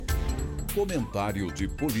Comentário de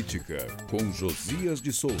política com Josias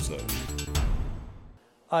de Souza.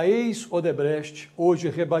 A ex-Odebrecht, hoje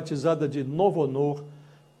rebatizada de Novo Honor,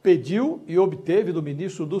 pediu e obteve do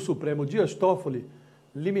ministro do Supremo Dias Toffoli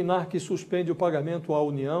liminar que suspende o pagamento à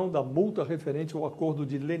União da multa referente ao acordo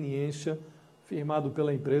de leniência firmado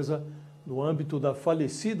pela empresa no âmbito da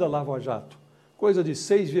falecida Lava Jato, coisa de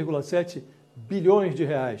 6,7 bilhões de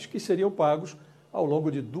reais, que seriam pagos ao longo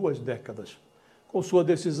de 2 décadas. Com sua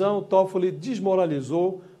decisão, Toffoli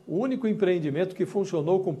desmoralizou o único empreendimento que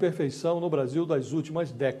funcionou com perfeição no Brasil das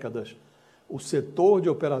últimas décadas, o setor de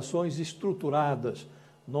operações estruturadas,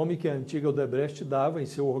 nome que a antiga Odebrecht dava em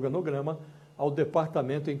seu organograma ao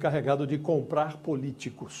departamento encarregado de comprar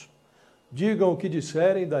políticos. Digam o que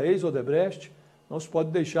disserem da ex-Odebrecht, não se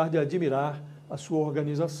pode deixar de admirar a sua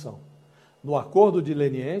organização. No acordo de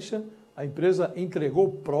leniência, a empresa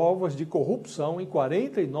entregou provas de corrupção em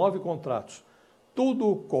 49 contratos,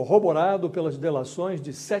 tudo corroborado pelas delações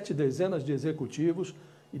de 7 dezenas de executivos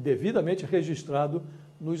e devidamente registrado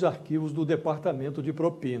nos arquivos do Departamento de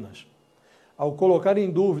Propinas. Ao colocar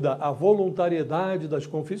em dúvida a voluntariedade das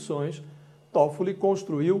confissões, Toffoli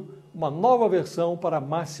construiu uma nova versão para a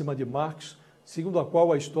máxima de Marx, segundo a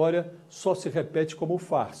qual a história só se repete como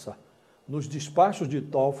farsa. Nos despachos de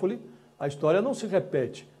Toffoli, a história não se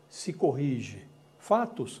repete, se corrige.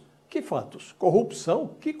 Fatos? Que fatos? Corrupção?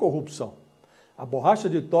 Que corrupção? A borracha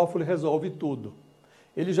de Toffoli resolve tudo.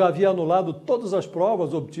 Ele já havia anulado todas as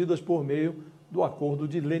provas obtidas por meio do acordo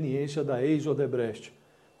de leniência da ex-Odebrecht.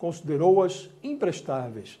 Considerou-as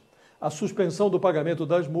imprestáveis. A suspensão do pagamento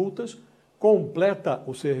das multas completa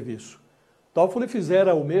o serviço. Toffoli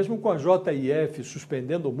fizera o mesmo com a JIF,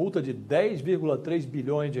 suspendendo multa de 10,3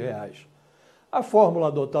 bilhões de reais. A fórmula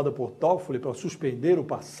adotada por Toffoli para suspender o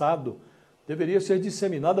passado deveria ser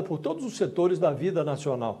disseminada por todos os setores da vida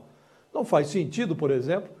nacional. Não faz sentido, por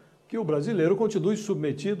exemplo, que o brasileiro continue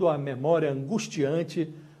submetido à memória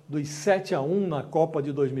angustiante dos 7-1 na Copa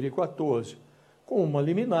de 2014. Com uma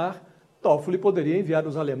liminar, Toffoli poderia enviar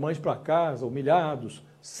os alemães para casa, humilhados,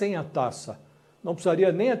 sem a taça. Não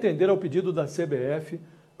precisaria nem atender ao pedido da CBF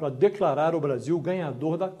para declarar o Brasil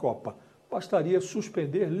ganhador da Copa. Bastaria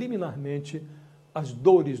suspender liminarmente as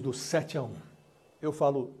dores do 7-1. Eu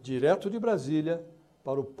falo direto de Brasília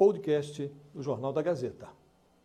para o podcast do Jornal da Gazeta.